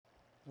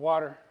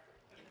water.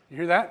 You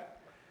hear that?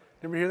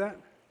 Never hear that?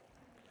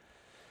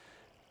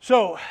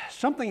 So,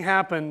 something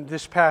happened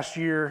this past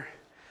year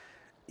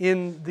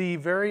in the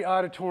very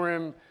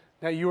auditorium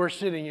that you are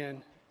sitting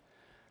in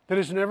that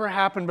has never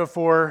happened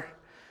before,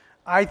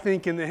 I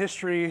think, in the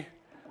history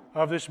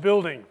of this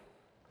building.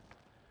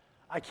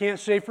 I can't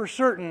say for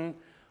certain,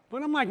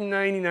 but I'm like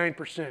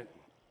 99%.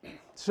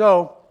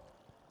 So,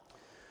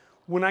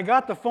 when I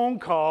got the phone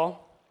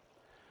call,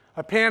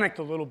 I panicked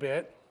a little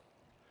bit.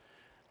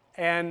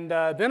 And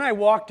then I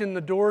walked in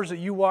the doors that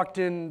you walked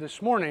in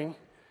this morning,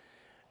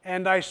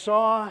 and I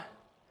saw,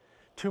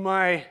 to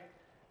my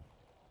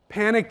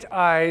panicked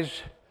eyes,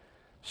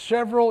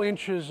 several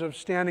inches of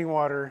standing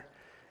water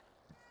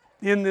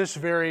in this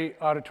very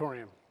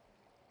auditorium.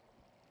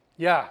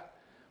 Yeah,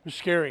 it was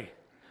scary.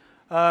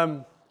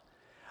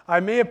 I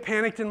may have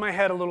panicked in my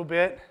head a little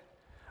bit.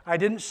 I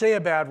didn't say a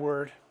bad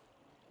word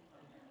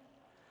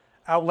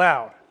out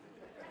loud.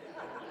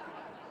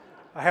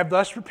 I have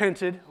thus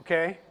repented,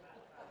 okay?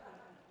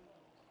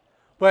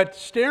 But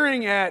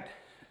staring at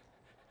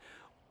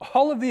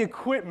all of the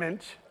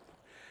equipment,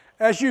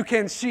 as you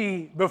can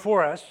see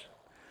before us,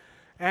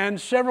 and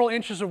several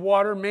inches of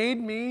water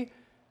made me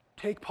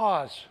take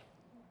pause.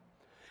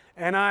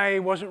 And I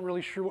wasn't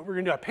really sure what we were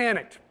going to do. I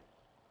panicked.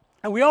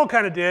 And we all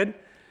kind of did.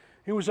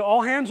 It was an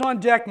all hands on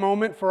deck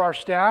moment for our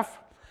staff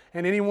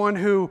and anyone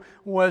who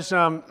was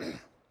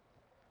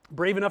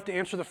brave enough to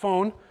answer the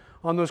phone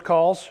on those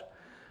calls.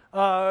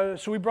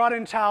 So we brought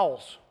in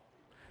towels.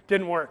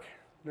 Didn't work.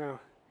 No.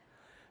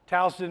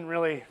 Towels didn't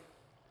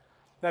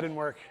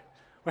work.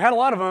 We had a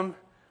lot of them,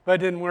 but it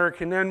didn't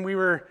work. And then we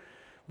were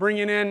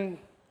bringing in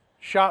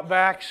shop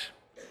vacs,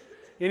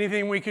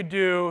 anything we could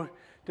do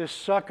to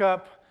suck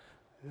up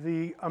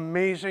the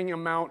amazing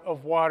amount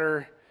of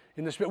water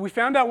in this. We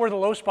found out where the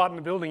low spot in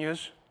the building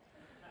is.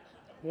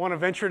 Want to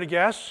venture to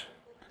guess?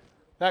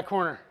 That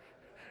corner.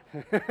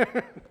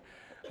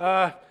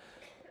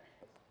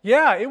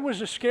 Yeah, it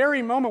was a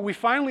scary moment. We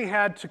finally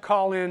had to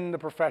call in the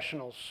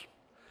professionals.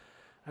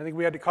 I think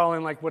we had to call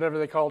in like whatever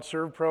they called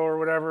ServPro or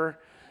whatever.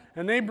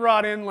 And they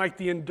brought in like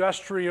the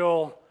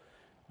industrial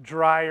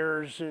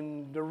dryers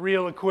and the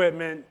real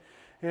equipment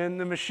and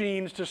the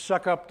machines to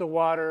suck up the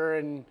water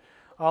and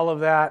all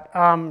of that.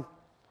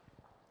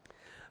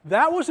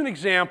 That was an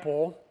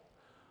example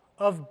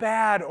of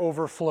bad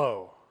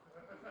overflow.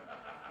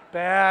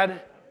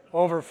 Bad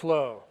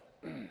overflow.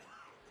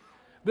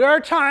 There are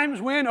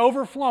times when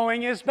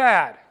overflowing is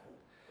bad.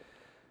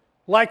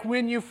 Like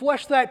when you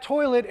flush that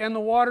toilet and the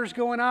water's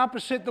going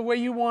opposite the way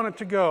you want it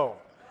to go.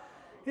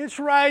 It's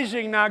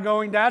rising, not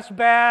going. That's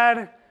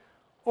bad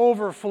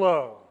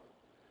overflow.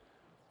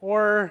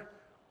 Or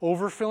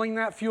overfilling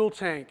that fuel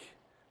tank.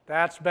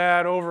 That's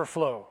bad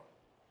overflow.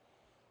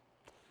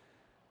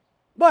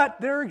 But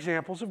there are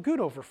examples of good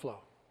overflow.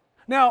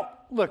 Now,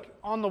 look,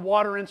 on the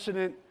water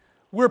incident,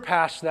 we're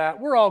past that.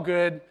 We're all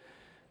good.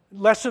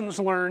 Lessons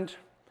learned.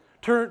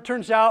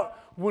 Turns out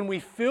when we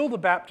fill the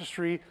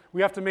baptistry,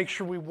 we have to make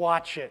sure we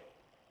watch it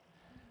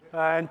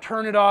and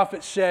turn it off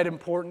at said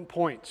important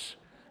points.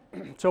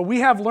 So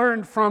we have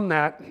learned from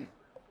that.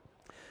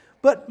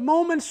 But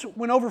moments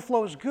when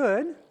overflow is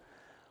good,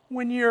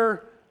 when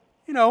you're,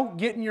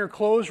 getting your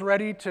clothes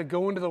ready to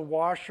go into the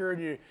washer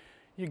and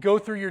you go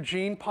through your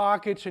jean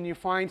pockets and you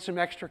find some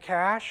extra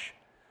cash,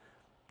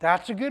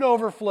 that's a good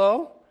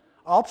overflow.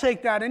 I'll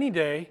take that any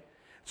day.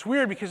 It's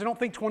weird because I don't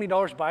think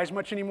 $20 buys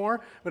much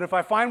anymore, but if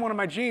I find one of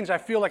my jeans, I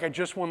feel like I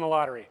just won the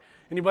lottery.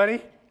 Anybody?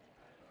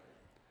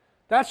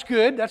 That's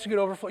good. That's a good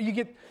overflow. You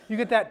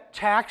get that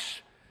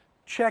tax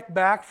check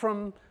back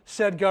from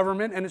said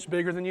government and it's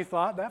bigger than you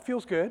thought. That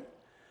feels good.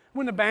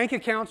 When the bank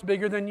account's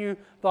bigger than you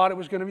thought it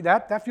was going to be,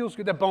 that feels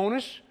good. That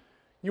bonus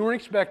you weren't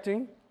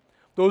expecting.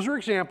 Those are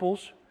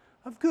examples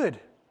of good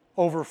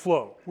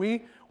overflow.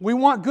 We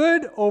want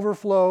good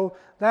overflow.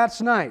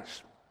 That's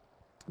nice.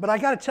 But I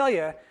got to tell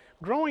you,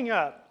 growing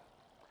up,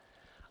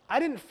 I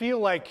didn't feel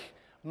like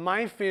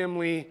my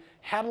family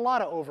had a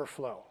lot of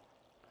overflow.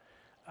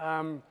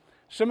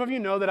 Some of you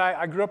know that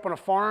I grew up on a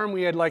farm.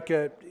 We had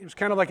it was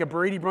kind of like a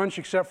Brady Bunch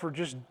except for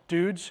just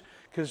dudes,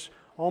 because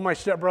all my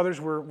stepbrothers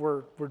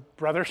were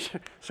brothers.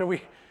 So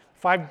we,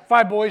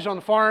 five boys on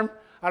the farm.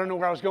 I don't know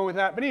where I was going with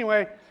that. But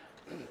anyway,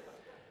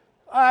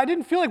 I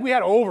didn't feel like we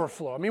had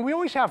overflow. I mean, we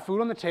always have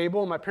food on the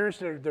table, and my parents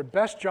did their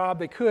best job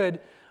they could.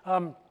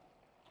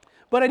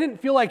 But I didn't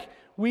feel like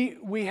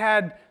we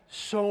had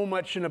so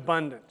much in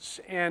abundance.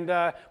 And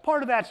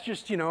part of that's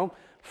just,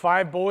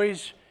 5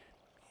 boys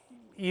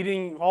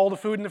eating all the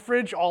food in the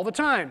fridge all the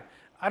time.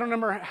 I don't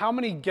remember how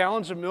many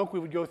gallons of milk we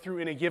would go through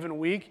in a given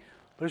week,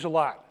 but there's a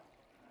lot.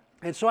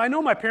 And so I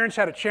know my parents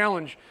had a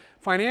challenge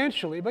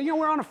financially, but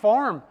we're on a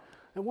farm.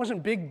 It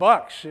wasn't big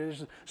bucks.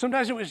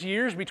 Sometimes it was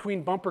years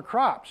between bumper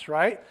crops,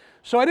 right?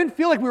 So I didn't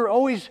feel like we were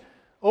always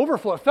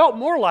overflow. It felt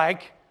more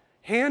like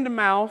hand to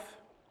mouth,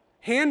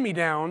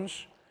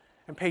 hand-me-downs,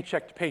 and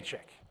paycheck to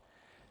paycheck.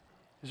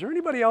 Is there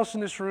anybody else in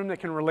this room that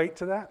can relate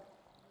to that?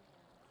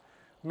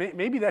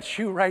 Maybe that's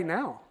you right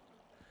now.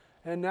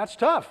 And that's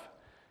tough.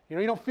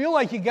 You don't feel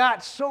like you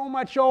got so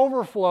much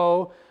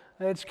overflow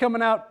It's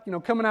coming out,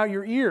 coming out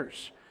your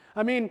ears.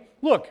 I mean,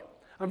 look,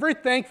 I'm very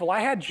thankful. I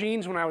had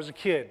jeans when I was a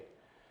kid,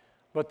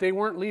 but they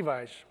weren't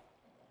Levi's.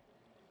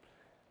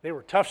 They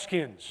were Tough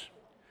Skins.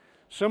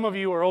 Some of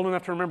you are old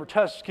enough to remember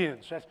Tough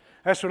Skins.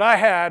 That's what I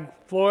had.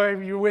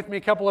 Floyd, you with me?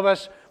 A couple of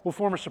us will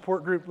form a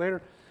support group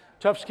later.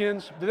 Tough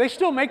Skins. Do they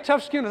still make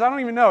Tough Skins? I don't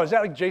even know. Is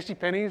that like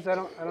JCPenney's? I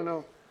don't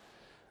know.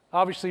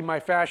 Obviously, my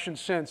fashion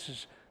sense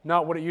is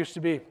not what it used to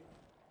be.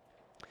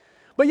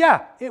 But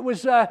yeah, it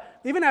was,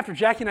 even after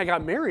Jackie and I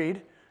got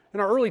married in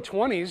our early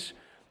 20s,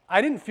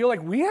 I didn't feel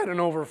like we had an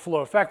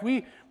overflow. In fact,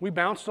 we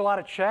bounced a lot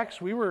of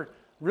checks. We were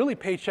really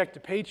paycheck to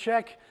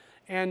paycheck.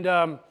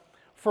 And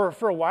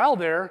for a while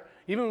there,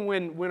 even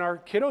when our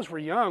kiddos were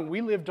young, we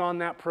lived on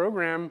that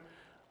program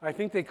I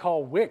think they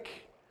call WIC,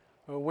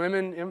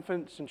 Women,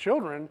 Infants, and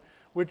Children,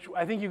 which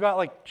I think you got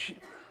like,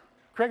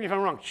 correct me if I'm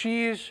wrong,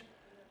 cheese,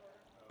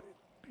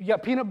 you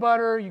got peanut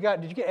butter,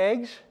 did you get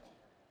eggs,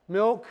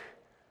 milk,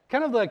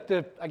 kind of like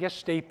the, I guess,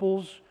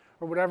 staples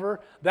or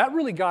whatever. That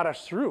really got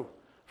us through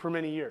for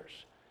many years.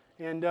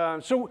 And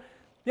so,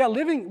 yeah,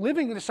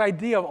 living this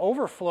idea of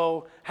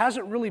overflow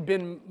hasn't really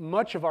been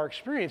much of our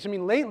experience. I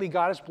mean, lately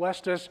God has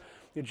blessed us.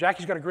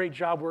 Jackie's got a great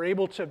job. We're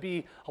able to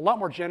be a lot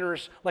more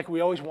generous like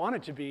we always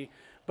wanted to be.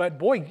 But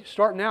boy,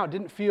 starting out, it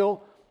didn't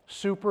feel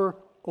super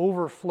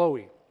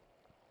overflowy.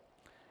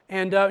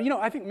 And,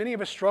 I think many of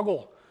us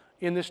struggle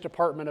in this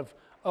department of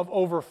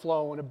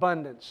overflow and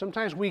abundance.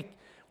 Sometimes we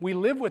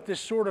live with this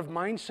sort of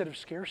mindset of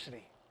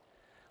scarcity.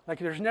 Like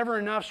there's never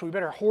enough, so we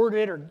better hoard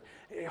it or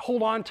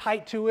hold on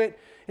tight to it.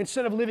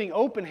 Instead of living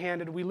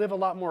open-handed, we live a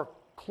lot more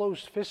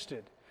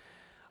closed-fisted.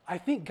 I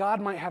think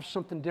God might have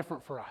something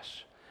different for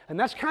us. And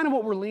that's kind of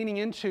what we're leaning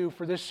into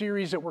for this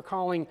series that we're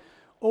calling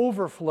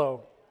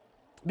Overflow.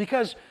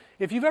 Because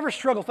if you've ever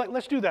struggled,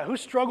 let's do that.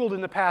 Who's struggled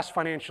in the past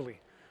financially?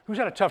 Who's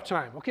had a tough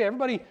time? Okay,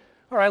 everybody,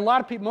 all right, a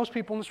lot of people, most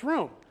people in this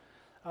room.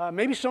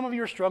 Maybe some of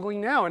you are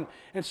struggling now.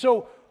 And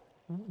so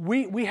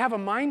we have a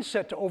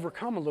mindset to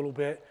overcome a little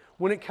bit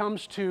when it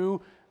comes to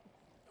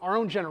our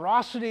own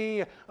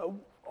generosity,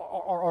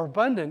 our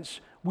abundance.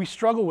 We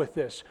struggle with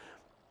this.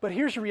 But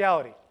here's the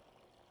reality.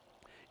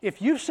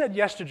 If you've said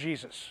yes to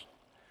Jesus,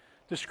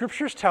 the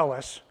scriptures tell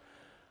us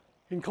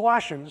in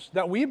Colossians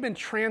that we've been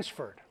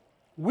transferred.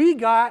 We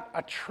got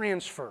a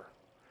transfer,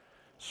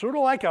 sort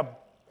of like a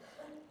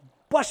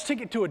bus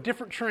ticket to a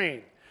different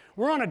train.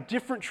 We're on a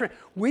different train.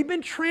 We've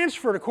been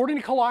transferred, according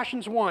to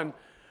Colossians 1,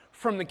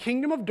 from the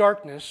kingdom of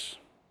darkness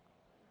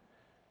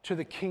to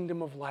the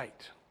kingdom of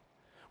light.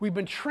 We've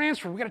been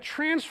transferred. We've got a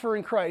transfer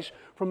in Christ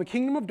from the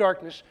kingdom of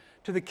darkness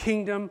to the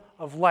kingdom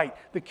of light,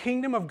 the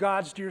kingdom of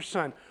God's dear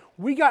Son.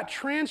 We got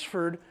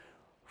transferred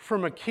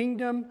from a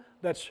kingdom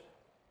that's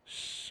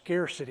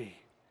scarcity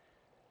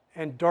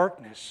and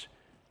darkness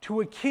to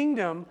a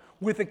kingdom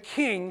with a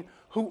king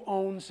who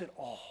owns it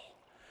all,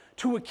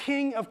 to a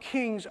king of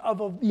kings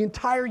of the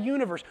entire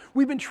universe.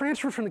 We've been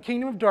transferred from the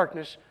kingdom of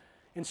darkness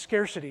and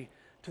scarcity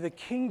to the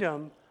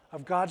kingdom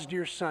of God's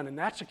dear Son, and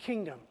that's a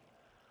kingdom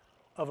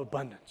of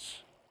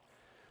abundance.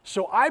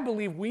 So I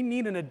believe we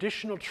need an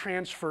additional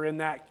transfer in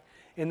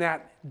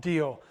that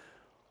deal.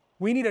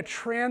 We need a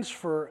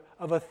transfer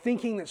of a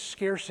thinking that's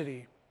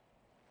scarcity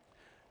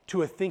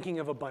to a thinking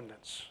of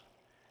abundance.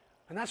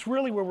 And that's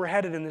really where we're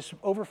headed in this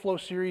Overflow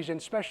series, and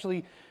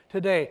especially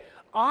today.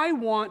 I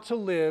want to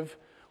live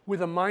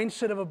with a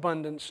mindset of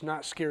abundance,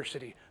 not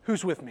scarcity.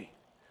 Who's with me?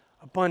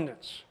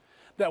 Abundance.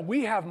 That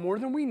we have more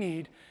than we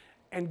need,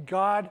 and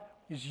God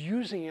is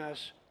using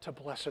us to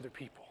bless other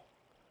people.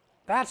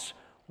 That's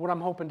what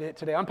I'm hoping to hit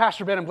today. I'm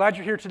Pastor Ben. I'm glad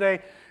you're here today.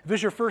 If this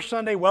is your first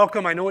Sunday,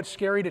 welcome. I know it's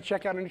scary to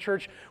check out any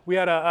church. We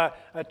had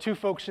two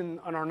folks on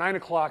our 9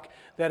 o'clock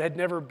that had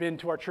never been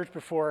to our church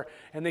before,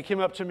 and they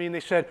came up to me and they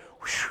said,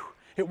 "Whew,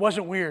 it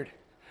wasn't weird."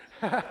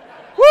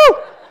 Woo!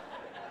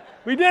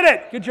 We did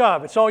it. Good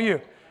job. It's all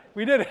you.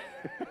 We did it.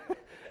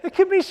 It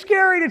can be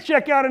scary to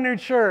check out a new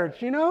church,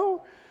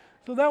 So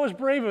that was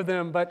brave of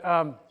them, but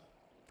I'm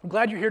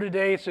glad you're here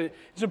today. It's an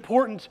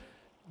important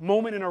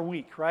moment in our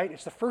week, right?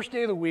 It's the first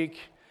day of the week.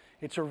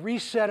 It's a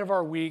reset of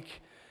our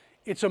week.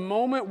 It's a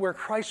moment where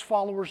Christ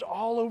followers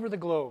all over the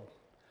globe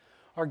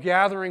are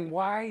gathering.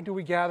 Why do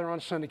we gather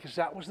on Sunday? Because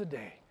that was the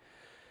day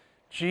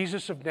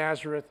Jesus of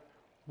Nazareth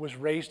was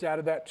raised out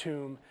of that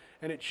tomb,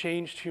 and it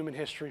changed human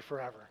history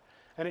forever.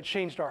 And it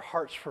changed our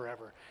hearts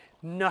forever.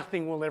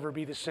 Nothing will ever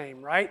be the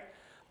same, right?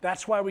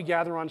 That's why we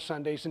gather on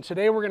Sundays. And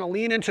today we're going to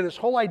lean into this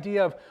whole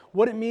idea of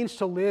what it means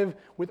to live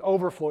with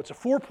overflow. It's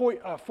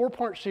a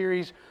four-part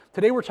series.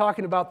 Today we're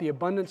talking about the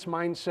abundance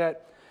mindset.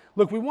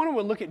 Look, we want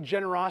to look at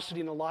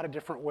generosity in a lot of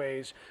different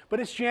ways,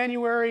 but it's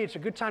January. It's a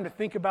good time to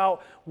think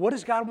about what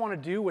does God want to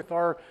do with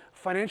our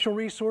financial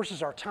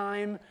resources, our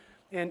time,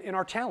 and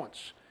our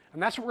talents.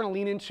 And that's what we're going to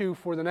lean into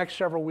for the next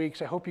several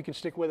weeks. I hope you can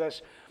stick with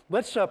us.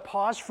 Let's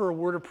pause for a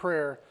word of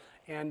prayer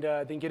and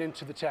then get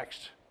into the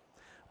text.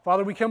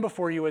 Father, we come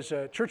before you as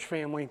a church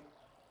family.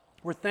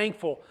 We're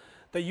thankful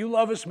that you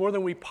love us more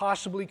than we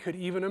possibly could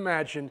even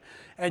imagine,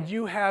 and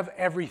you have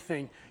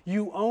everything.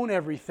 You own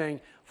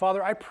everything.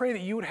 Father, I pray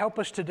that you would help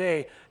us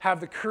today have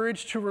the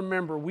courage to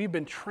remember we've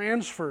been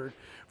transferred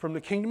from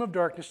the kingdom of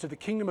darkness to the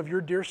kingdom of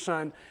your dear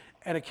Son,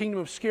 and a kingdom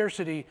of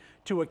scarcity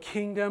to a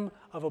kingdom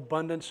of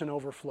abundance and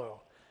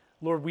overflow.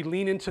 Lord, we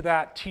lean into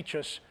that. Teach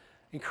us,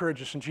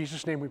 encourage us. In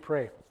Jesus' name we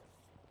pray.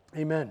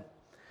 Amen.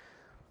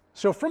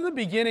 So from the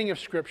beginning of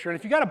Scripture, and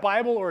if you got a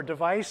Bible or a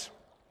device,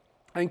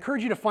 I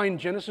encourage you to find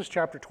Genesis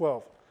chapter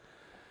 12.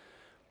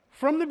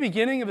 From the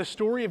beginning of the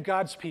story of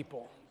God's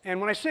people,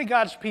 and when I say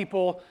God's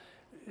people,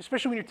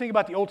 especially when you're thinking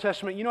about the Old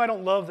Testament, you know I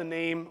don't love the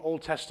name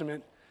Old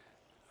Testament.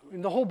 I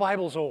mean, the whole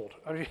Bible's old.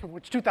 I mean,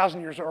 it's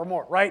 2,000 years or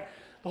more, right?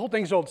 The whole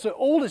thing's old. So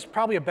old is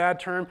probably a bad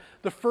term.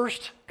 The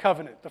first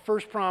covenant, the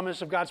first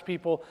promise of God's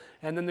people,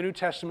 and then the New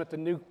Testament, the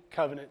new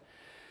covenant.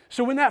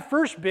 So in that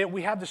first bit,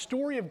 we have the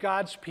story of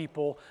God's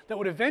people that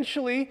would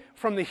eventually,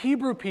 from the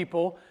Hebrew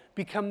people,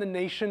 become the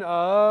nation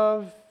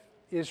of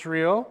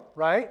Israel,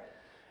 right?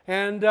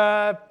 And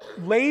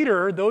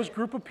later, those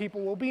group of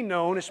people will be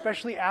known,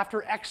 especially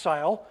after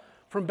exile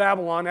from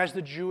Babylon, as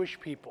the Jewish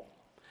people,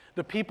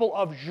 the people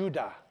of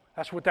Judah.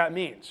 That's what that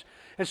means.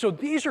 And so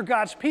these are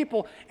God's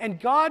people, and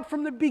God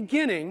from the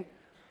beginning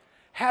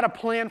had a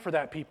plan for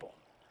that people.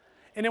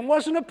 And it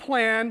wasn't a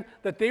plan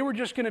that they were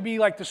just going to be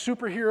like the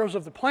superheroes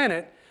of the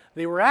planet.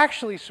 They were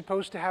actually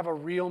supposed to have a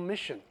real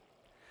mission.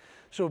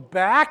 So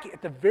back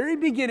at the very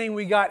beginning,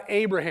 we got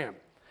Abraham.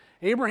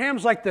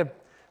 Abraham's like the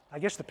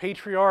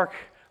patriarch,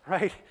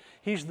 right?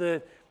 He's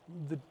the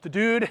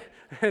dude,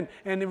 and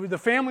the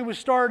family was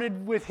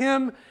started with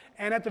him.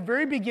 And at the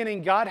very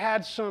beginning, God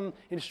had some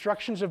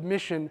instructions of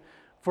mission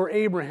for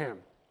Abraham.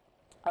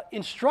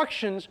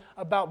 Instructions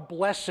about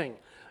blessing,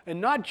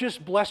 and not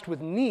just blessed with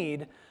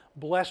need,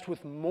 blessed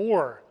with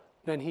more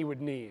than he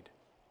would need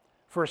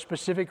for a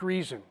specific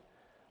reason,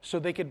 so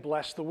they could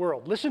bless the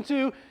world. Listen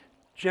to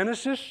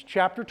Genesis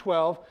chapter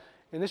 12,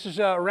 and this is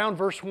around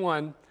verse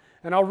 1,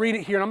 and I'll read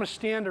it here, and I'm going to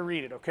stand to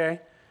read it,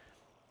 okay?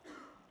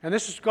 And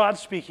this is God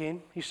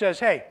speaking. He says,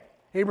 "Hey,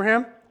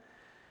 Abraham,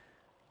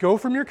 go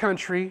from your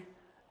country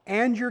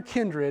and your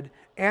kindred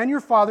and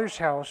your father's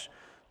house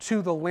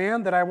to the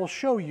land that I will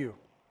show you.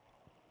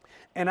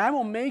 And I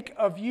will make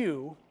of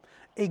you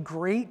a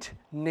great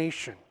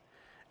nation,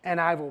 and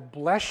I will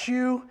bless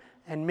you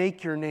and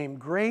make your name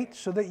great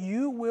so that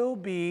you will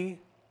be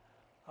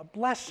a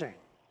blessing.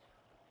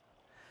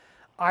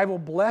 I will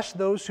bless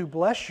those who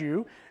bless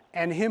you,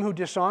 and him who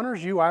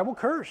dishonors you I will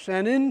curse.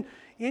 And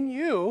in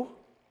you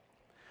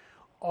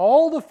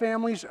all the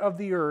families of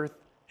the earth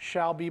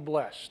shall be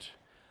blessed."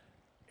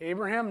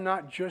 Abraham,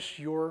 not just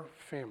your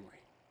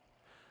family,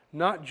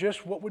 not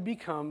just what would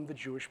become the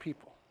Jewish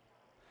people.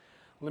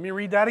 Let me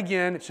read that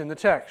again. It's in the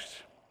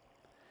text.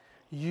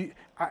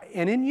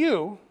 And in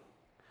you,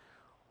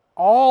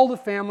 all the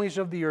families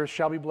of the earth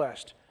shall be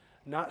blessed.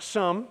 Not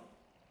some,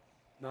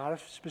 not a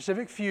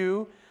specific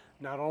few,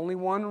 not only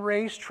one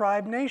race,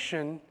 tribe,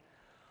 nation.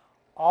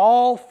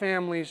 All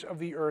families of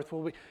the earth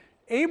will be.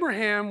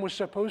 Abraham was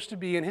supposed to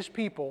be, and his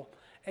people,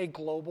 a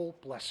global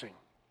blessing,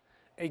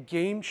 a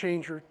game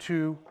changer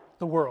to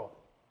the world.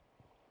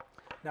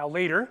 Now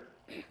later,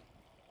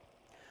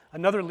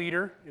 another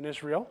leader in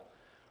Israel,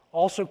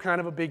 also kind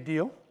of a big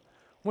deal,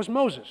 was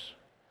Moses.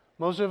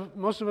 Most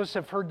of us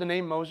have heard the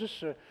name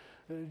Moses,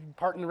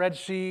 parting the Red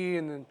Sea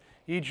and then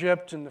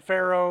Egypt and the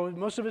Pharaoh.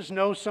 Most of us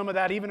know some of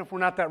that, even if we're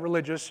not that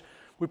religious.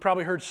 We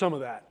probably heard some of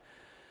that.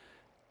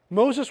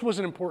 Moses was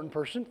an important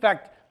person. In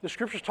fact, the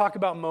scriptures talk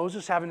about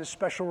Moses having a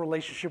special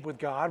relationship with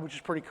God, which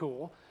is pretty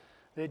cool.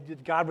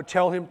 That God would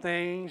tell him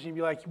things, he'd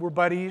be like, "We're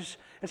buddies."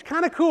 It's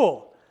kind of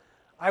cool.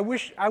 I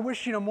wish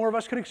more of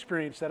us could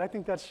experience that. I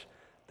think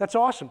that's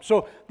awesome.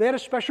 So they had a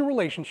special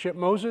relationship,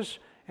 Moses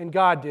and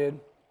God did.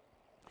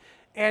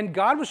 And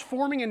God was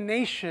forming a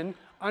nation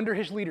under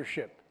his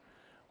leadership,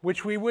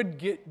 which we would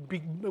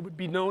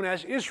be known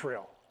as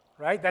Israel,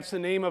 right? That's the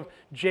name of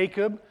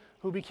Jacob,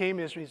 who became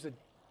Israel. He's the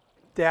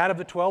dad of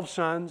the 12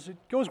 sons. It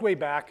goes way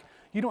back.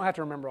 You don't have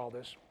to remember all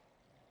this.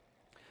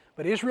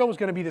 But Israel was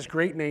going to be this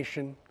great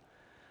nation.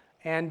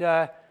 And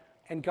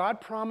God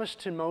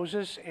promised to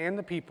Moses and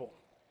the people.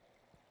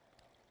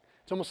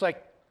 It's almost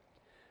like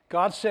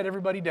God set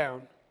everybody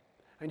down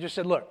and just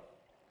said, "Look,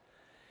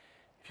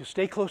 if you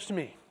stay close to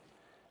me,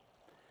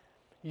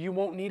 you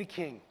won't need a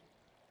king.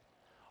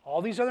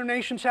 All these other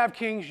nations have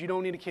kings, you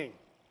don't need a king.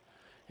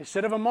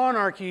 Instead of a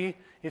monarchy,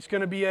 it's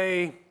going to be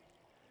a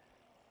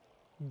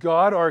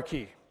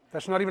godarchy."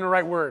 That's not even the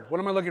right word. What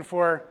am I looking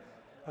for?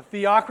 A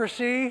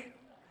theocracy?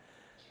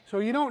 So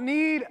you don't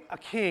need a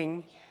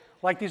king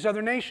like these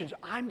other nations.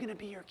 I'm going to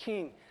be your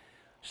king.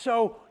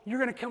 So you're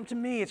going to come to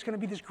me. It's going to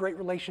be this great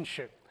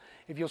relationship.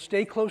 If you'll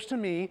stay close to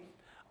me,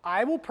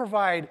 I will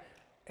provide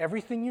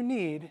everything you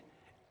need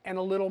and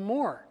a little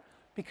more.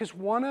 Because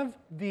one of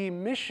the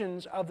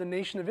missions of the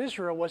nation of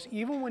Israel was,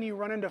 even when you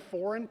run into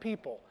foreign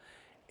people,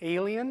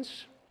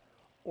 aliens,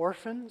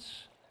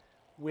 orphans,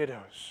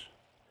 widows,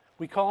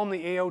 we call them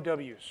the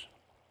AOWs.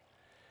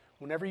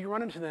 Whenever you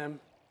run into them,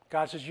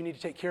 God says you need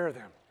to take care of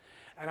them.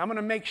 And I'm going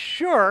to make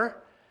sure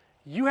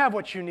you have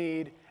what you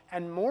need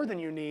and more than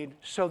you need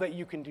so that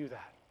you can do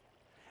that.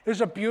 It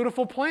was a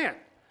beautiful plan,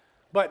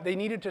 but they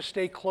needed to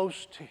stay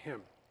close to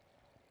him.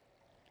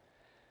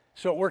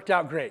 So it worked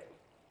out great.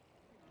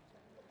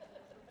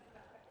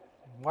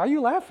 Why are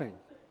you laughing?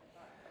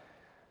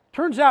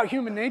 Turns out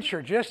human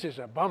nature just is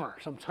a bummer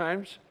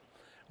sometimes.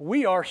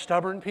 We are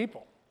stubborn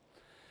people.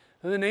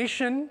 And the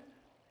nation,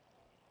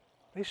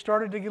 they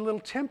started to get a little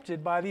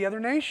tempted by the other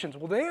nations.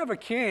 Well, they have a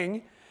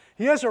king.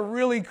 He has a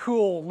really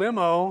cool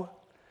limo.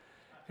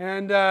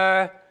 And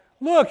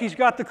look, he's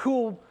got the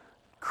cool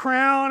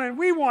crown, and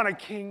we want a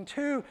king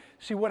too.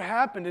 See, what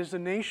happened is the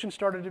nation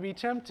started to be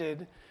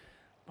tempted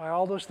by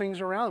all those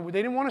things around.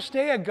 They didn't want to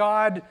stay a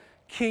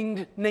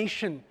God-kinged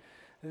nation.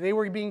 They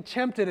were being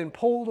tempted and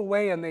pulled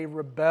away, and they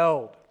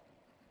rebelled.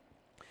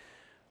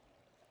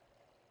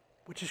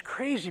 Which is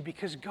crazy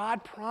because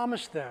God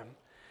promised them,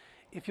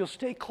 if you'll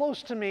stay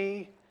close to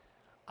me,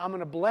 I'm going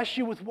to bless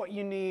you with what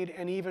you need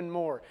and even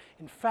more.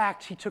 In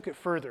fact, he took it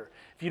further.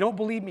 If you don't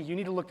believe me, you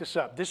need to look this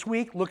up. This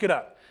week, look it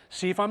up.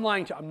 See if I'm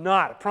lying to you. I'm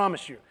not, I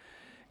promise you.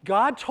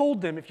 God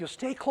told them, if you'll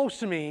stay close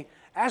to me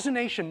as a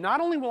nation,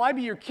 not only will I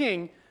be your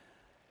king,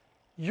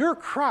 your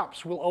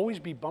crops will always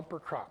be bumper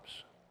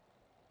crops.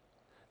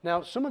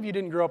 Now, some of you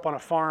didn't grow up on a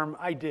farm.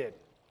 I did.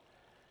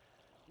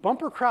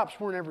 Bumper crops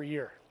weren't every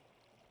year.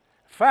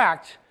 In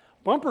fact,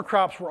 bumper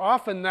crops were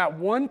often that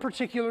one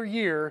particular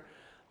year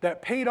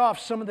that paid off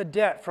some of the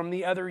debt from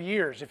the other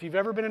years. If you've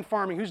ever been in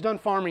farming, who's done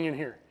farming in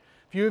here?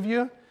 A few of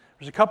you?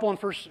 There's a couple in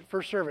first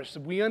service.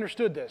 We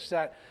understood this,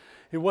 that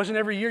it wasn't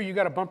every year you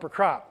got a bumper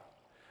crop.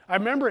 I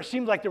remember it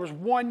seemed like there was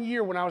one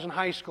year when I was in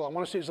high school. I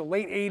want to say it was the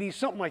late 80s,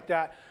 something like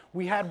that.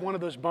 We had one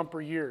of those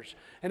bumper years.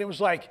 And it was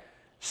like,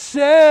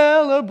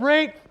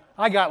 celebrate.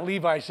 I got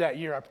Levi's that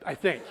year, I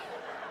think.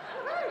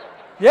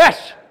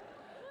 Yes.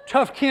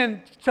 Tough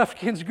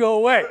kids go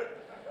away.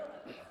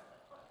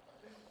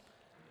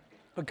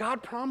 But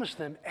God promised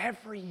them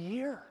every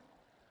year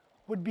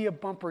would be a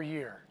bumper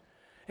year.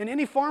 And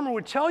any farmer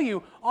would tell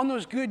you, on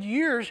those good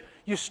years,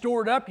 you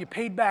stored up, you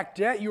paid back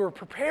debt, you were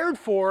prepared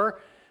for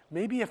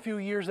maybe a few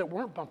years that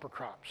weren't bumper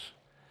crops.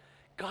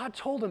 God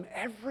told them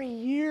every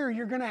year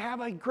you're going to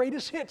have a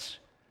greatest hits.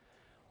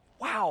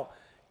 Wow.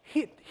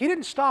 He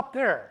didn't stop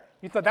there.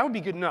 He thought that would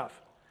be good enough.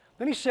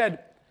 Then he said,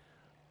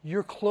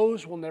 your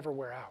clothes will never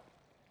wear out.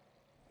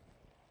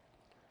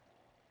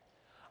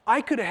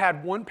 I could have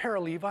had one pair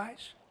of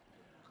Levi's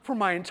for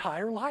my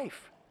entire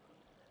life.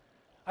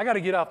 I got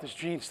to get off this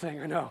jeans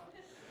thing, I know.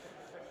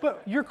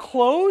 But your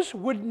clothes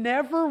would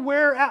never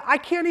wear out. I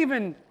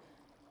mean,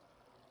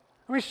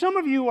 some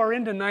of you are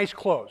into nice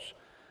clothes.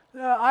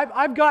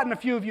 I've gotten a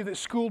few of you that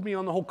schooled me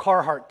on the whole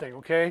Carhartt thing,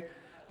 okay?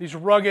 These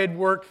rugged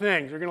work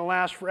things. They're going to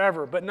last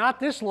forever, but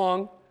not this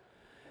long.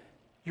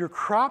 Your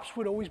crops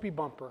would always be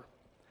bumper.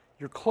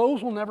 Your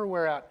clothes will never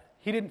wear out.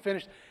 He didn't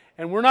finish.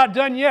 And we're not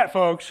done yet,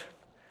 folks.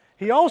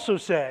 He also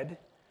said,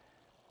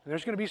 and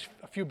there's going to be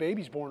a few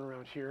babies born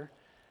around here,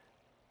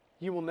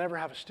 you will never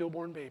have a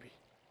stillborn baby.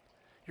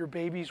 Your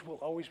babies will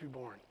always be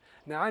born.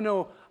 Now,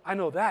 I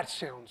know that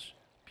sounds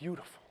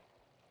beautiful.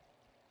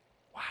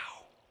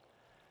 Wow.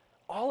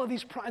 All of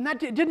these, and that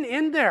didn't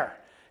end there.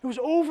 It was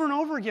over and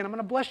over again. I'm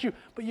going to bless you,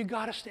 but you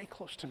got to stay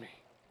close to me.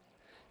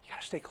 You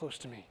got to stay close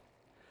to me.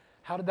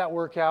 How did that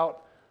work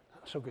out?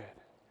 Not so good.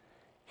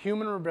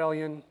 Human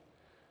rebellion,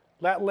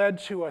 that led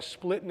to a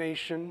split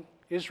nation.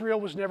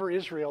 Israel was never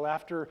Israel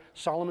after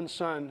Solomon's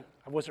son,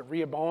 was it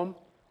Rehoboam?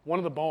 One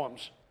of the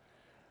Boams.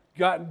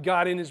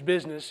 Got in his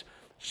business,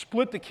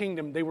 split the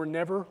kingdom. They were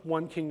never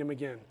one kingdom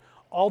again.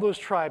 All those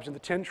tribes, and the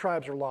 10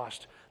 tribes are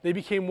lost. They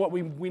became what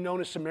we know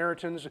as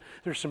Samaritans.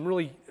 There's some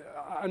really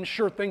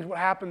unsure things what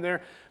happened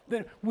there.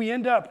 Then we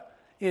end up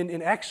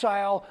in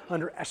exile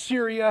under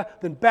Assyria,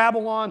 then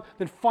Babylon,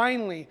 then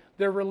finally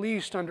they're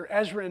released under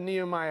Ezra and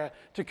Nehemiah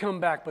to come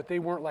back, but they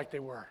weren't like they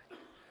were.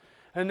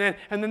 And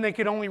then they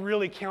could only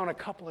really count a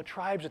couple of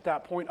tribes at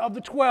that point. Of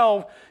the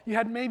 12, you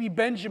had maybe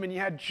Benjamin, you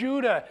had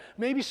Judah,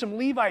 maybe some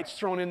Levites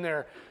thrown in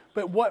there.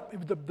 But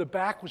the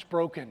back was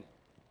broken.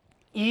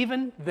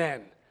 Even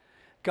then,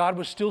 God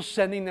was still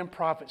sending them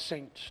prophets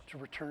saying, to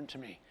return to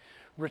me.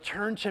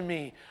 Return to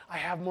me. I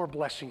have more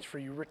blessings for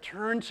you.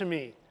 Return to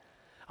me.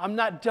 I'm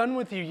not done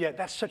with you yet.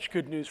 That's such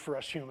good news for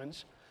us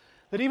humans.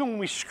 That even when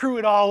we screw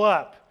it all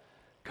up,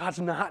 God's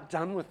not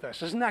done with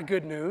us. Isn't that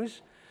good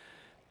news?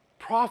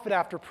 Prophet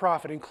after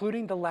prophet,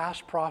 including the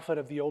last prophet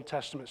of the Old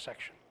Testament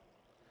section.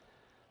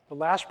 The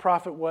last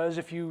prophet was,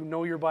 if you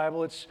know your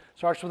Bible, it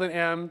starts with an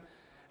M.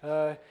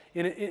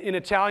 In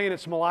Italian,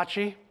 it's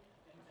Malachi.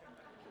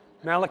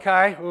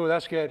 Malachi. Oh,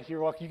 that's good.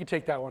 You're welcome. You can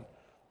take that one.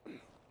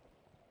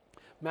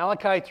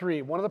 Malachi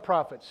 3, one of the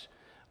prophets.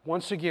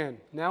 Once again,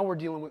 now we're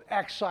dealing with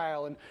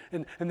exile,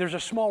 and there's a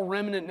small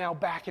remnant now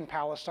back in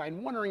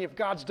Palestine, wondering if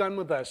God's done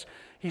with us.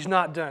 He's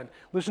not done.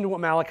 Listen to what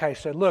Malachi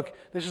said. Look,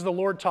 this is the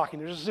Lord talking.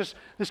 There's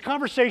this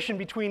conversation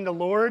between the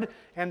Lord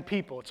and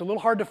people. It's a little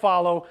hard to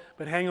follow,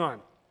 but hang on.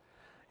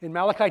 In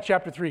Malachi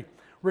chapter 3,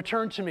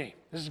 return to me.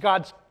 This is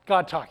God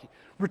talking.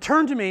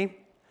 Return to me,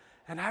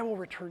 and I will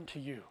return to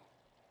you.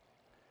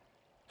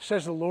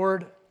 says the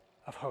Lord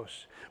of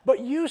hosts. But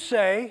you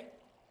say,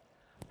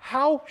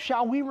 how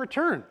shall we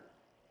return?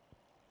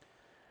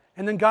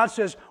 And then God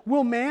says,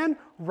 will man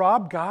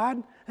rob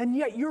God? And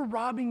yet you're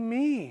robbing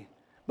me.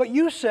 But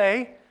you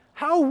say,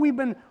 how have we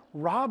been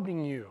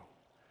robbing you?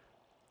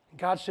 And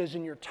God says,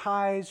 in your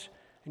tithes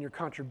and your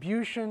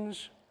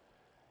contributions,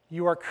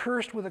 you are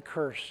cursed with a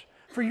curse,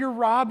 for you're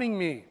robbing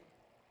me,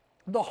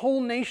 the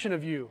whole nation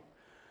of you.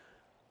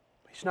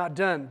 He's not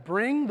done.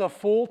 Bring the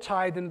full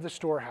tithe into the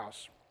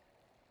storehouse,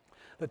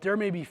 that there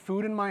may be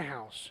food in my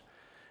house,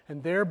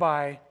 and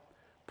thereby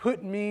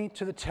put me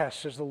to the test,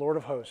 says the Lord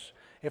of hosts,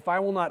 if I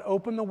will not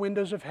open the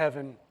windows of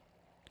heaven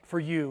for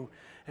you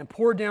and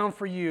pour down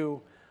for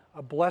you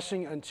a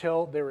blessing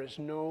until there is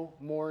no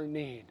more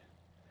need.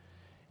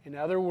 In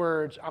other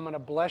words, I'm going to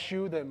bless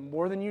you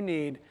more than you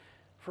need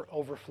for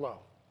overflow.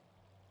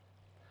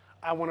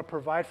 I want to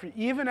provide for you,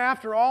 even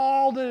after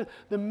all the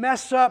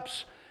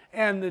mess-ups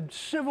and the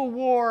civil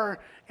war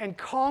and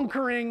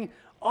conquering,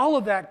 all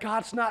of that,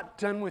 God's not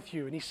done with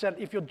you. And he said,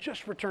 if you'll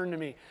just return to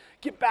me,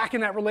 get back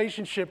in that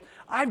relationship,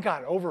 I've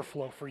got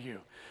overflow for you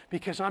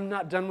because I'm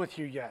not done with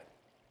you yet.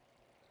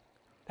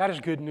 That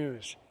is good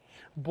news.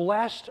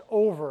 Blessed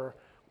over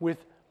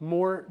with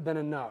more than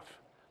enough.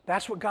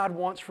 That's what God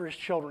wants for his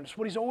children. It's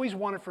what he's always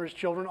wanted for his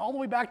children. All the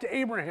way back to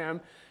Abraham,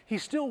 he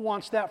still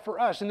wants that for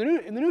us. In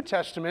the New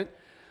Testament,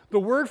 the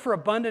word for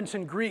abundance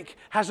in Greek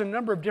has a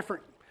number of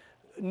different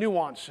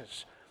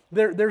nuances.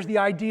 There's the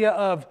idea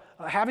of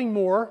having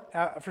more,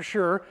 for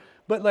sure,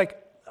 but like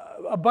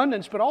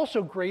abundance, but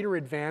also greater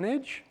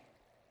advantage,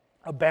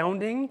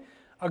 abounding,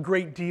 a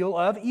great deal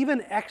of,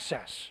 even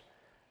excess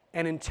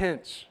and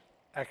intense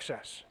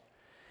excess.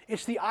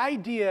 It's the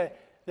idea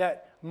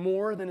that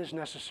more than is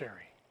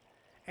necessary.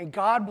 And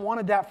God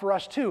wanted that for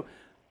us too.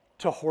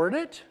 To hoard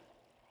it?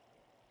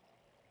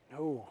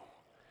 No.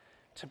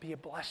 To be a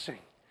blessing.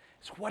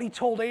 It's what he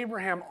told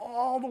Abraham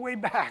all the way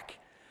back,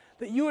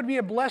 that you would be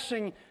a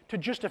blessing to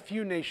just a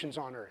few nations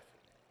on earth.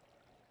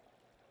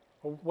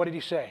 Well, what did he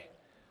say?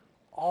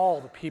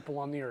 All the people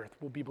on the earth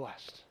will be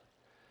blessed.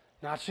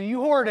 Not so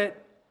you hoard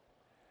it,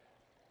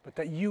 but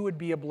that you would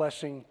be a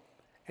blessing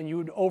and you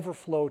would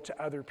overflow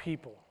to other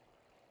people.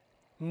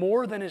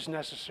 More than is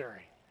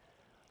necessary.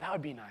 That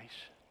would be nice,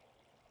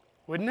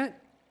 wouldn't it?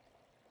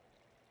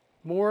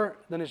 More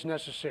than is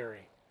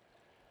necessary.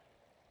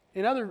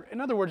 In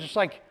other words, it's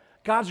like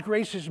God's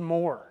grace is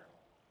more.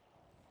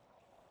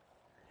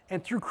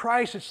 And through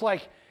Christ, it's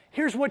like,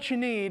 here's what you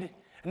need, and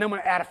then I'm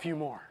going to add a few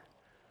more.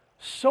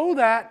 So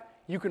that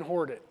you can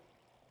hoard it.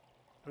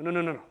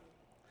 No.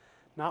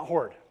 Not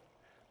hoard.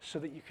 So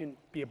that you can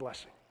be a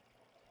blessing.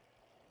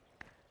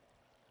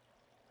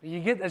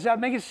 Does that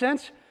make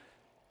sense?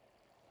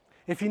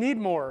 If you need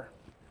more,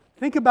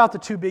 think about the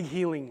two big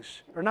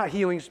healings, or not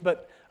healings,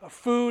 but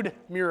food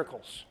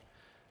miracles.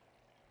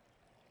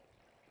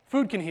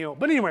 Food can heal.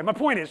 But anyway, my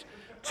point is,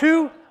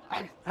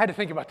 I had to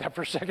think about that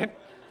for a second.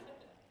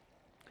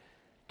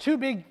 Two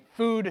big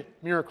food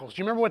miracles.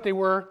 Do you remember what they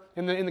were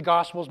in the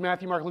Gospels,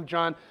 Matthew, Mark, Luke,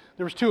 John?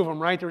 There was two of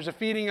them, right? There was a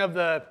feeding of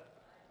the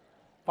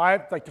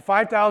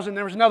 5,000.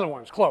 There was another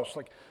one. It's close,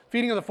 like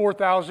feeding of the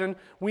 4,000.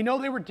 We know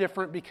they were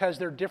different because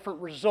they're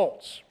different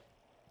results.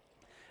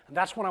 And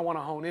that's what I want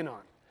to hone in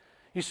on.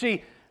 You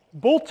see,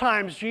 both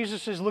times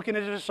Jesus is looking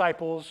at his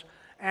disciples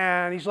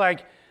and he's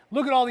like,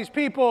 look at all these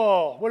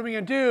people. What are we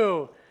going to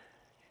do?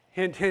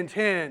 Hint, hint,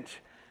 hint.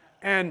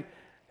 And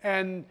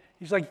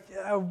he's like,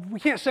 we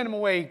can't send them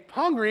away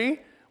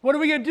hungry. What are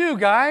we going to do,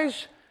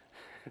 guys?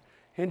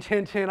 Hint,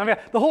 hint, hint. I mean,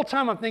 the whole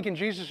time I'm thinking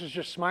Jesus is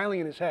just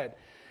smiling in his head.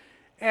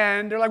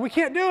 And they're like, we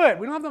can't do it.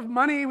 We don't have enough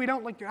money. We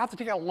don't have to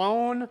take out a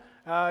loan,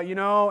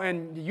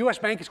 and the U.S.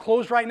 bank is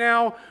closed right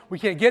now. We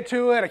can't get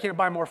to it. I can't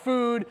buy more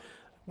food.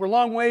 We're a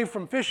long way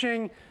from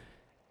fishing.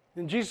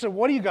 And Jesus said,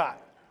 what do you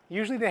got?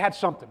 Usually they had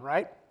something,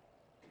 right?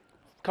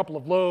 A couple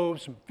of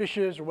loaves, some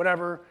fishes or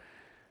whatever.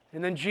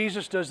 And then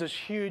Jesus does this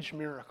huge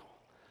miracle.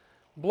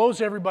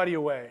 Blows everybody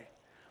away.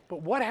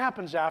 But what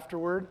happens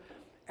afterward?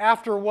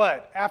 After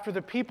what? After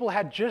the people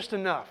had just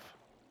enough.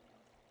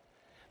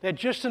 They had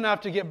just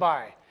enough to get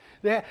by.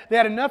 They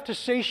had enough to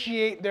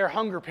satiate their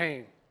hunger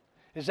pain.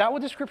 Is that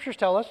what the scriptures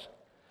tell us?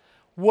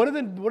 What do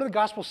the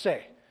Gospels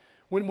say?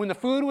 When the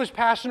food was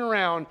passing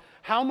around,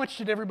 how much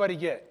did everybody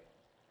get?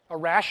 A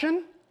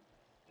ration?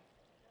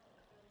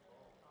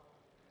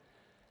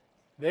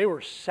 They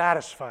were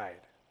satisfied.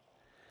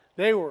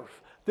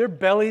 Their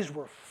bellies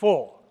were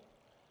full.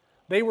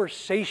 They were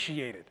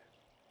satiated.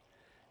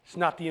 It's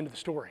not the end of the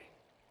story.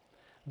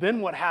 Then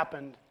what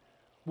happened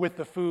with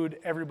the food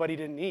everybody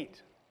didn't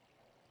eat?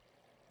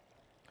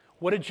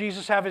 What did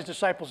Jesus have his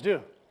disciples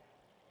do?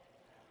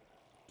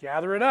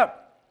 Gather it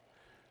up.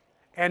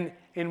 And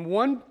in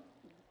one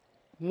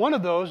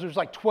of those, there's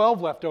like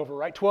 12 left over,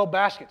 right? 12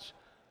 baskets.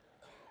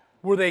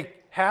 Were they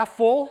half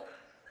full?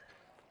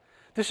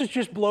 This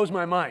just blows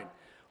my mind.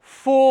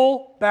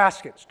 Full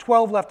baskets,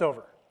 12 left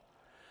over.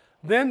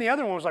 Then the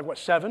other one was like,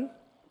 7?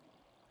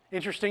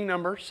 Interesting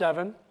number,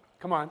 7.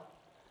 Come on.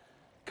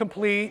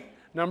 Complete.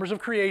 Numbers of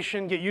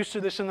creation, get used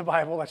to this in the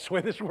Bible. That's the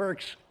way this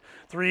works.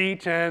 3,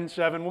 10,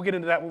 7. We'll get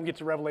into that when we get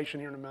to Revelation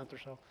here in a month or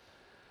so.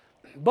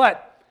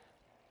 But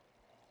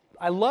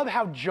I love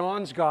how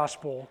John's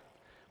gospel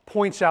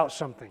points out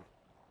something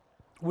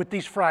with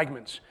these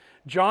fragments.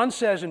 John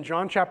says in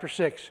John chapter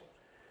 6,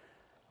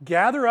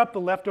 gather up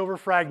the leftover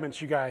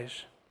fragments, you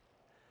guys,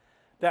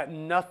 that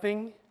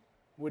nothing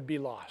would be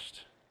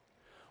lost.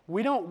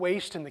 We don't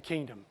waste in the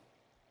kingdom,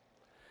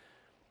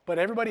 but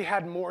everybody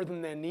had more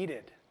than they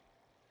needed.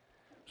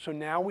 So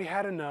now we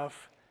had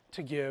enough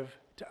to give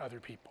to other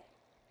people.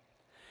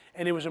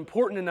 And it was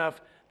important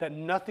enough that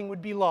nothing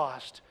would be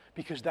lost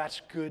because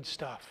that's good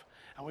stuff.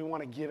 And we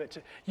want to give it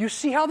to... You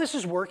see how this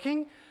is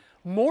working?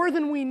 More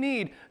than we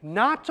need,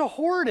 not to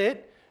hoard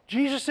it.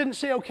 Jesus didn't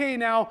say, okay,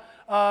 now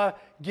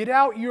get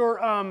out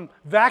your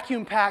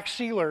vacuum pack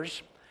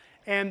sealers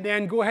and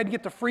then go ahead and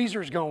get the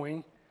freezers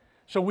going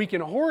so we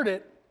can hoard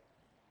it.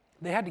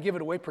 They had to give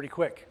it away pretty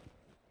quick.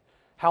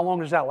 How long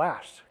does that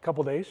last? A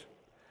couple days?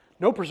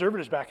 No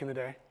preservatives back in the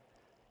day.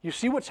 You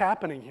see what's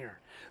happening here.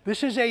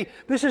 This is a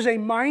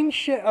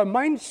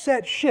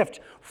mindset shift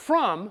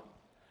from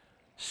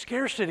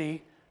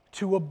scarcity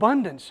to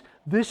abundance.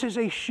 This is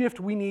a shift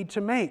we need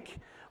to make.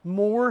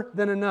 More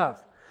than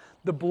enough.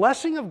 The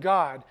blessing of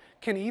God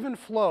can even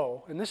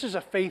flow, and this is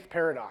a faith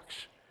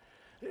paradox.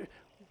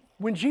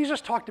 When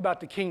Jesus talked about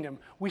the kingdom,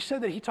 we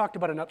said that he talked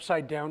about an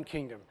upside down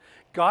kingdom.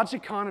 God's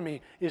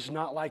economy is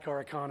not like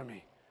our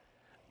economy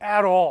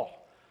at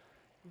all.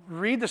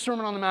 Read the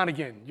Sermon on the Mount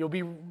again. You'll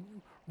be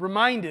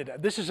reminded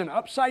this is an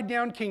upside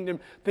down kingdom.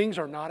 Things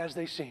are not as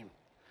they seem.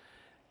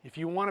 If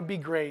you want to be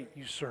great,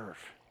 you serve.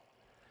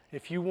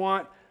 If you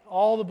want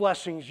all the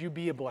blessings, you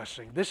be a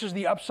blessing. This is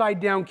the upside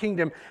down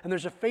kingdom, and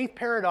there's a faith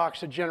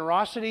paradox of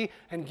generosity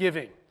and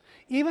giving,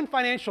 even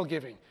financial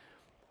giving.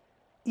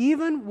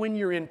 Even when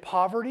you're in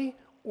poverty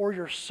or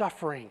you're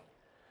suffering,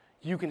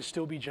 you can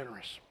still be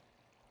generous.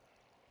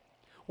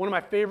 One of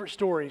my favorite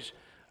stories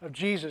of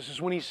Jesus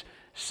is when he's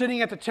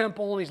sitting at the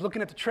temple and he's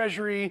looking at the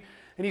treasury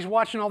and he's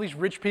watching all these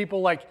rich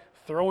people like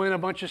throw in a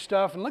bunch of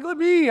stuff. And look at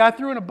me, I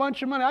threw in a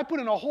bunch of money. I put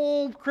in a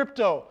whole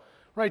crypto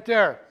right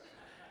there.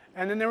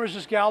 And then there was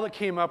this gal that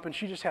came up and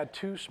she just had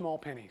 2 small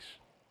pennies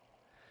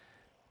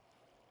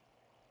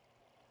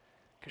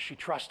because she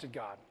trusted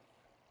God.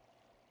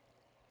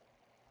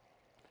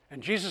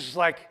 And Jesus is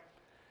like,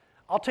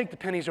 I'll take the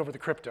pennies over the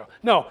crypto.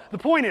 No, the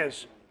point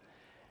is,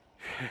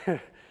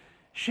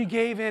 she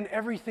gave in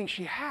everything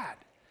she had.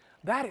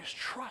 That is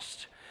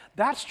trust.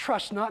 That's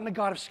trust not in a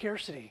God of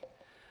scarcity,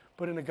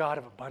 but in a God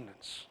of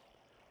abundance.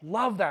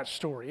 Love that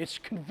story. It's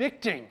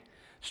convicting.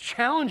 It's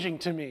challenging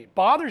to me. It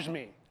bothers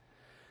me.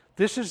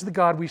 This is the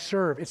God we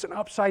serve. It's an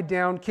upside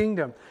down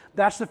kingdom.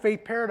 That's the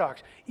faith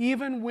paradox.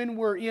 Even when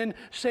we're in,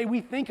 say,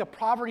 we think a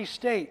poverty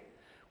state,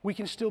 we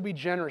can still be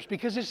generous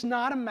because it's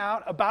not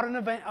about an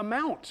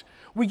amount.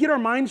 We get our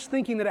minds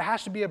thinking that it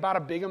has to be about a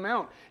big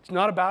amount. It's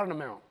not about an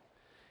amount.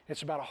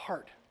 It's about a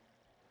heart.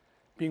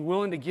 Being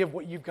willing to give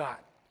what you've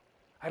got.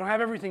 I don't have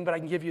everything, but I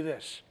can give you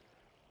this.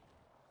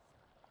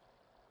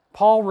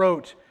 Paul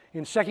wrote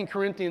in 2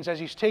 Corinthians as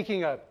he's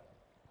taking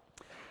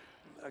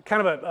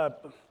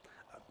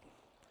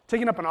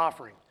taking up an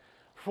offering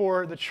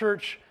for the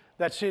church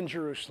that's in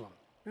Jerusalem.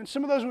 And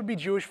some of those would be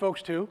Jewish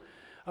folks too.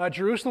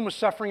 Jerusalem was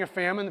suffering a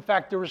famine. In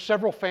fact, there were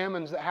several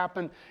famines that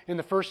happened in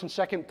the 1st and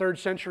 2nd, 3rd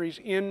centuries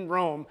in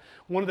Rome.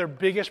 One of their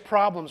biggest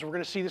problems, we're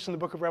going to see this in the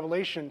book of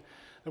Revelation,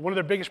 that one of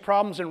their biggest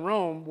problems in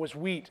Rome was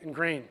wheat and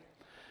grain.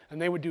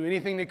 And they would do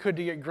anything they could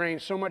to get grain,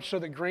 so much so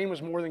that grain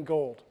was more than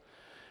gold.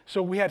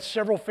 So we had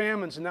several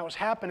famines, and that was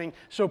happening.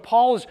 So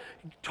Paul is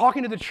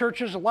talking to the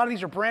churches. A lot of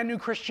these are brand new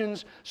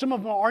Christians. Some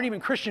of them aren't even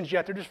Christians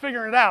yet. They're just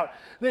figuring it out.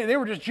 They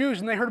were just Jews,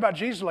 and they heard about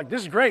Jesus. They're like,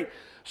 this is great.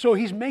 So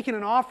he's making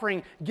an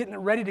offering, getting it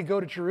ready to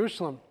go to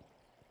Jerusalem.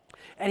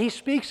 And he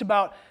speaks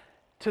about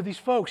to these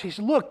folks. He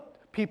said,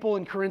 look, people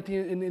in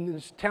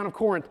this town of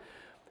Corinth,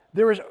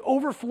 there is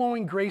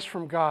overflowing grace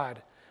from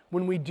God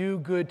when we do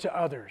good to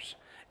others.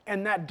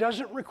 And that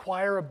doesn't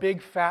require a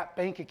big fat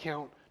bank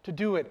account to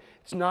do it.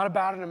 It's not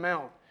about an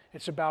amount.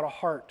 It's about a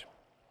heart.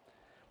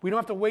 We don't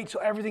have to wait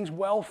till everything's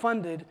well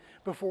funded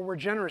before we're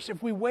generous.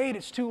 If we wait,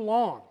 it's too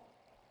long.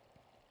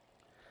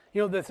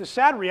 You know, the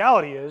sad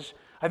reality is,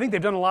 I think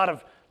they've done a lot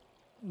of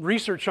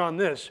research on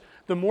this.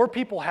 The more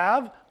people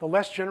have, the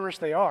less generous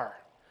they are.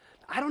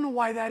 I don't know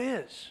why that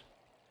is.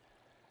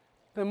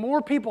 The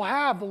more people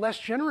have, the less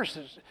generous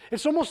it is.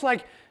 It's almost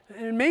like,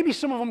 maybe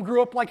some of them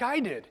grew up like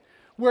I did,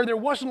 where there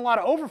wasn't a lot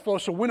of overflow,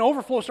 so when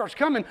overflow starts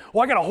coming,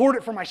 well, I got to hoard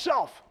it for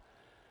myself.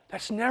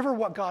 That's never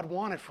what God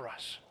wanted for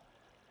us.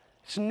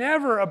 It's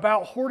never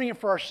about hoarding it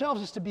for ourselves.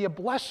 It's to be a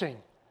blessing.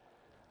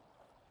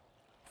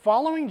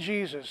 Following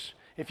Jesus,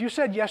 if you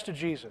said yes to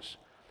Jesus,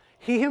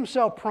 He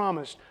Himself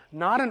promised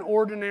not an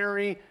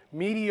ordinary,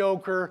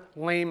 mediocre,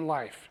 lame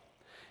life.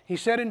 He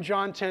said in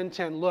John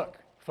 10:10, look,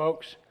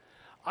 folks,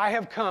 I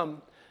have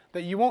come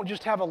that you won't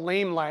just have a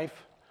lame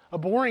life, a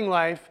boring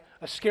life,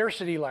 a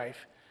scarcity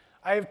life.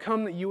 I have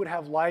come that you would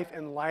have life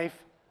and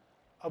life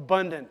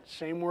abundant.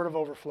 Same word of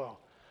overflow.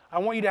 I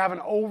want you to have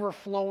an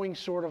overflowing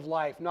sort of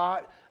life,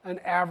 not an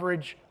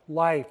average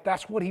life.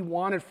 That's what He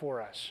wanted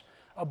for us.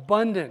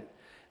 Abundant.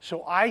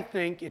 So I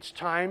think it's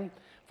time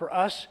for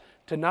us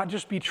to not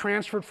just be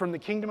transferred from the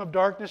kingdom of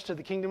darkness to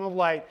the kingdom of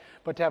light,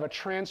 but to have a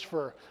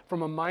transfer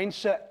from a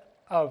mindset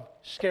of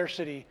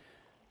scarcity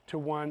to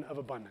one of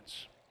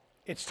abundance.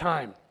 It's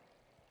time.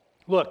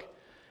 Look,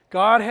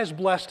 God has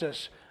blessed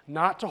us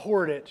not to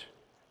hoard it,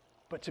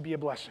 but to be a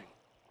blessing.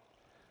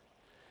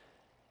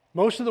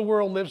 Most of the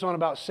world lives on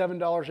about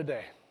 $7 a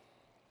day.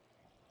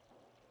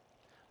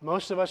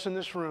 Most of us in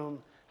this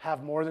room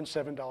have more than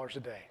 $7 a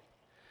day.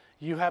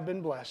 You have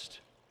been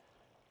blessed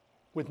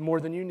with more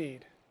than you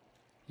need.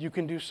 You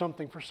can do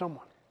something for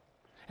someone.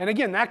 And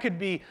again, that could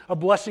be a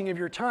blessing of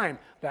your time.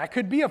 That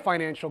could be a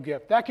financial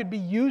gift. That could be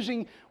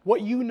using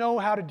what you know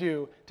how to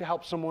do to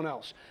help someone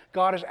else.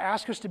 God has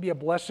asked us to be a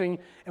blessing,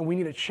 and we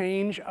need a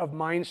change of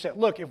mindset.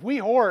 Look, if we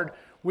hoard,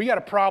 we got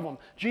a problem.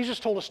 Jesus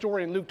told a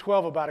story in Luke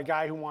 12 about a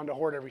guy who wanted to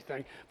hoard everything.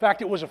 In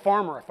fact, it was a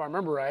farmer, if I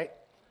remember right.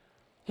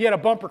 He had a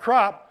bumper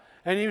crop,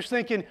 and he was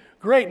thinking,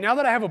 great, now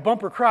that I have a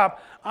bumper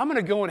crop, I'm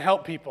going to go and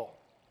help people.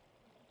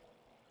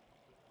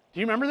 Do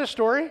you remember this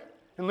story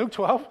in Luke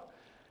 12?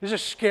 This is a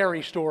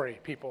scary story,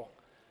 people.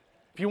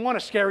 If you want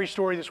a scary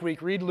story this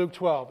week, read Luke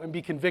 12 and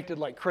be convicted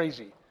like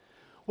crazy.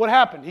 What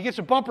happened? He gets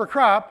a bumper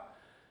crop,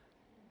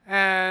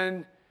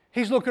 and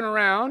he's looking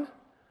around.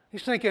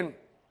 He's thinking,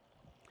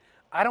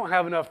 I don't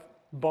have enough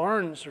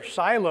barns or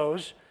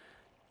silos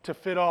to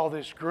fit all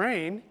this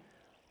grain.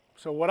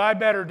 So what I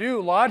better do,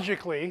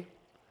 logically,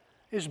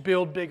 is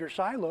build bigger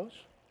silos,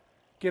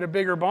 get a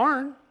bigger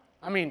barn.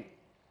 I mean,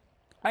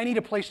 I need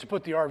a place to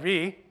put the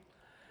RV,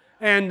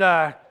 and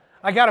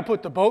I got to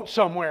put the boat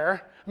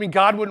somewhere. I mean,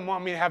 God wouldn't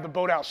want me to have the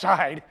boat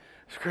outside.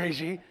 It's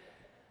crazy.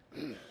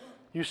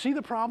 You see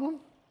the problem?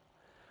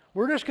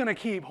 We're just going to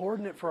keep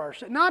hoarding it for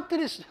ourselves. Not that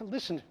it's,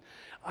 listen,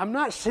 I'm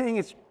not saying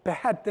it's a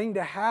bad thing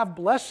to have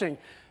blessing.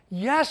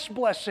 Yes,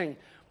 blessing.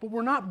 But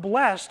we're not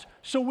blessed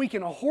so we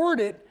can hoard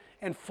it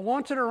and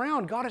flaunt it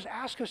around. God has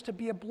asked us to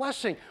be a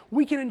blessing.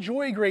 We can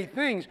enjoy great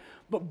things,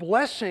 but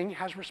blessing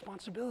has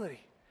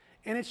responsibility.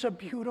 And it's a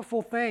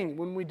beautiful thing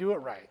when we do it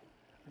right.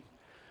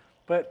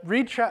 But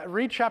read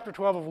chapter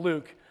 12 of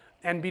Luke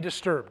and be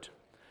disturbed,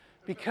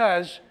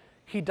 because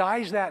he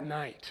dies that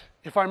night.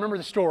 If I remember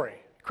the story,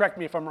 correct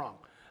me if I'm wrong.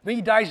 I think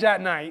he dies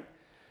that night,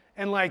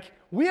 and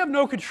we have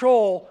no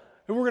control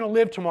if we're going to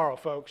live tomorrow,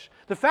 folks.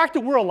 The fact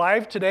that we're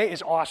alive today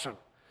is awesome.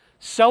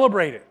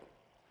 Celebrate it.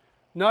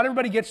 Not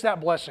everybody gets that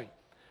blessing.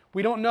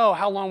 We don't know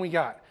how long we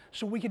got.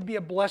 So we could be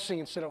a blessing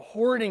instead of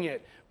hoarding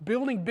it,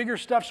 building bigger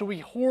stuff so we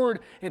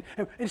hoard. And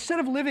instead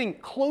of living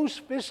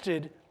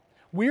close-fisted,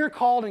 we're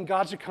called in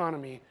God's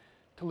economy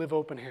to live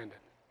open-handed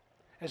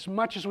as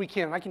much as we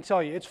can. And I can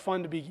tell you, it's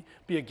fun to be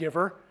a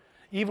giver.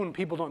 Even when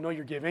people don't know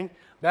you're giving,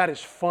 that is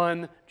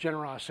fun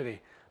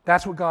generosity.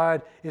 That's what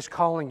God is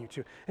calling you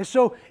to. And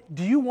so,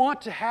 do you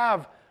want to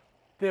have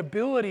the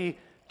ability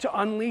to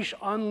unleash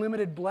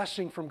unlimited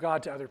blessing from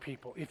God to other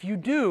people? If you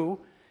do,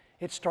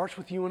 it starts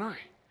with you and I.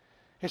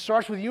 It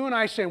starts with you and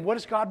I saying, what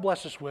does God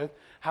bless us with?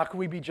 How can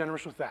we be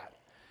generous with that?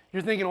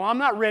 You're thinking, well, I'm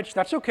not rich.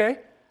 That's okay.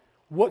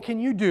 What can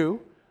you do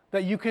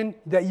that you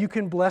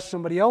can bless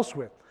somebody else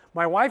with?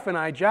 My wife and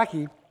I,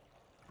 Jackie,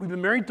 we've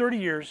been married 30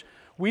 years.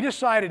 We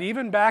decided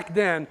even back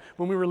then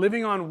when we were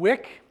living on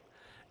WIC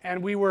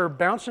and we were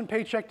bouncing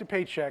paycheck to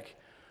paycheck,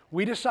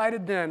 we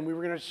decided then we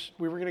were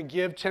going to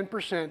give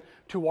 10%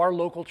 to our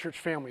local church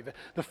family,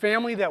 the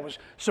family that was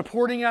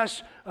supporting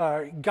us,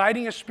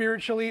 guiding us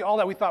spiritually, all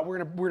that. We thought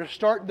we're going to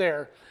start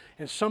there.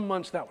 And some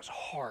months that was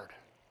hard.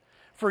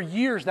 For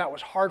years, that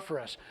was hard for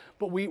us.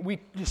 But we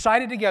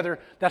decided together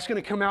that's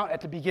going to come out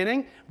at the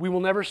beginning. We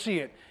will never see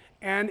it.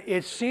 And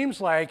it seems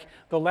like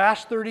the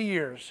last 30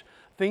 years,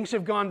 things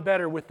have gone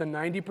better with the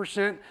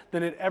 90%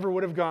 than it ever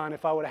would have gone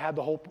if I would have had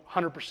the whole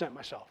 100%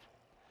 myself.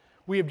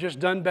 We have just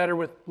done better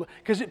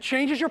because it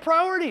changes your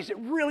priorities. It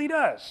really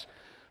does.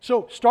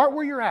 So start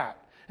where you're at.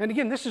 And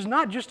again, this is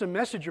not just a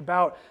message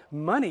about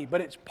money,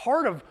 but it's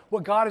part of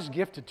what God has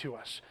gifted to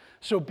us.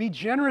 So be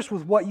generous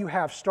with what you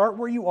have. Start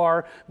where you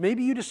are.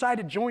 Maybe you decide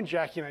to join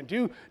Jackie and I,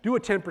 do a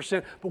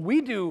 10%, but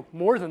we do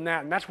more than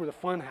that, and that's where the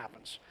fun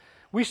happens.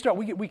 We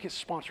get to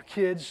sponsor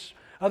kids,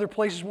 other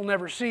places we'll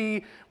never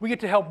see. We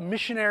get to help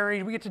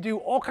missionaries. We get to do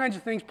all kinds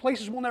of things,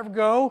 places we'll never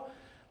go.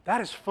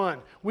 That is fun.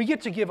 We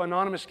get to give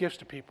anonymous gifts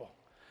to people.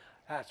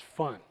 That's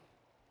fun.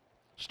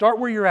 Start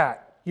where you're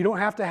at. You don't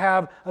have to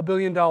have $1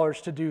 billion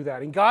to do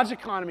that. In God's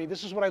economy,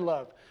 this is what I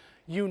love.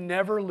 You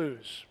never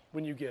lose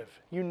when you give.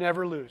 You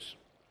never lose.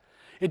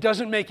 It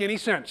doesn't make any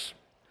sense.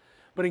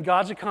 But in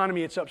God's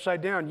economy, it's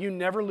upside down. You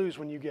never lose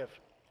when you give,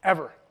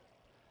 ever.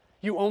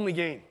 You only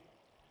gain.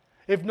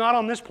 If not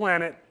on this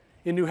planet,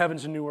 in new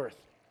heavens and new earth.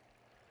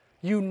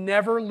 You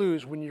never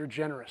lose when you're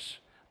generous.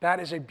 That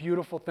is a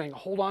beautiful thing.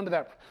 Hold on to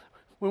that.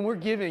 When we're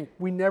giving,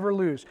 we never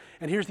lose.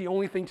 And here's the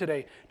only thing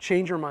today.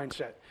 Change your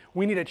mindset.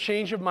 We need a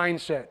change of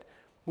mindset.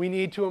 We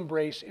need to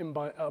embrace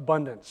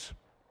abundance.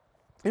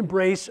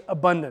 Embrace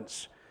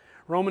abundance.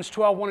 Romans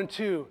 12, 1 and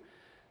 2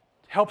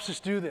 helps us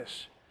do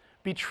this.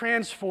 Be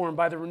transformed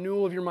by the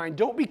renewal of your mind.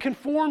 Don't be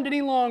conformed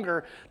any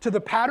longer to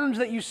the patterns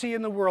that you see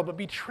in the world, but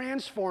be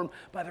transformed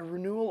by the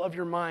renewal of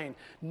your mind,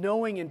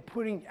 knowing and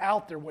putting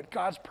out there what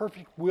God's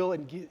perfect will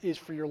is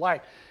for your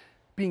life.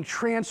 Being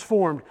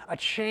transformed, a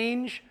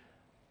change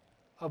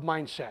of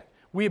mindset.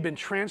 We have been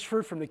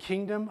transferred from the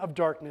kingdom of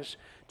darkness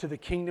to the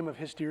kingdom of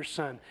his dear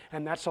Son,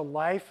 and that's a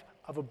life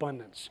of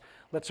abundance.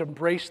 Let's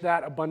embrace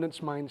that abundance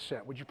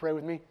mindset. Would you pray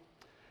with me?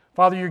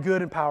 Father, you're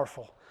good and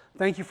powerful.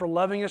 Thank you for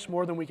loving us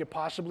more than we could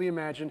possibly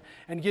imagine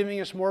and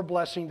giving us more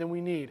blessing than we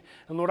need.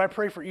 And Lord, I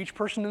pray for each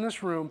person in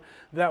this room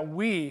that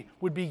we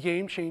would be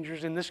game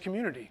changers in this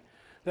community.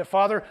 That,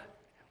 Father,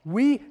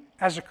 we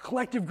as a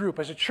collective group,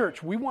 as a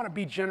church, we want to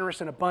be generous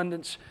in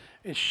abundance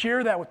and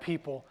share that with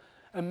people.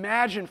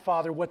 Imagine,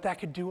 Father, what that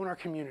could do in our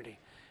community.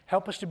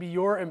 Help us to be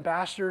your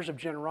ambassadors of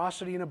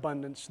generosity and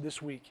abundance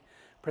this week.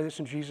 Pray this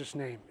in Jesus'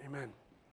 name. Amen.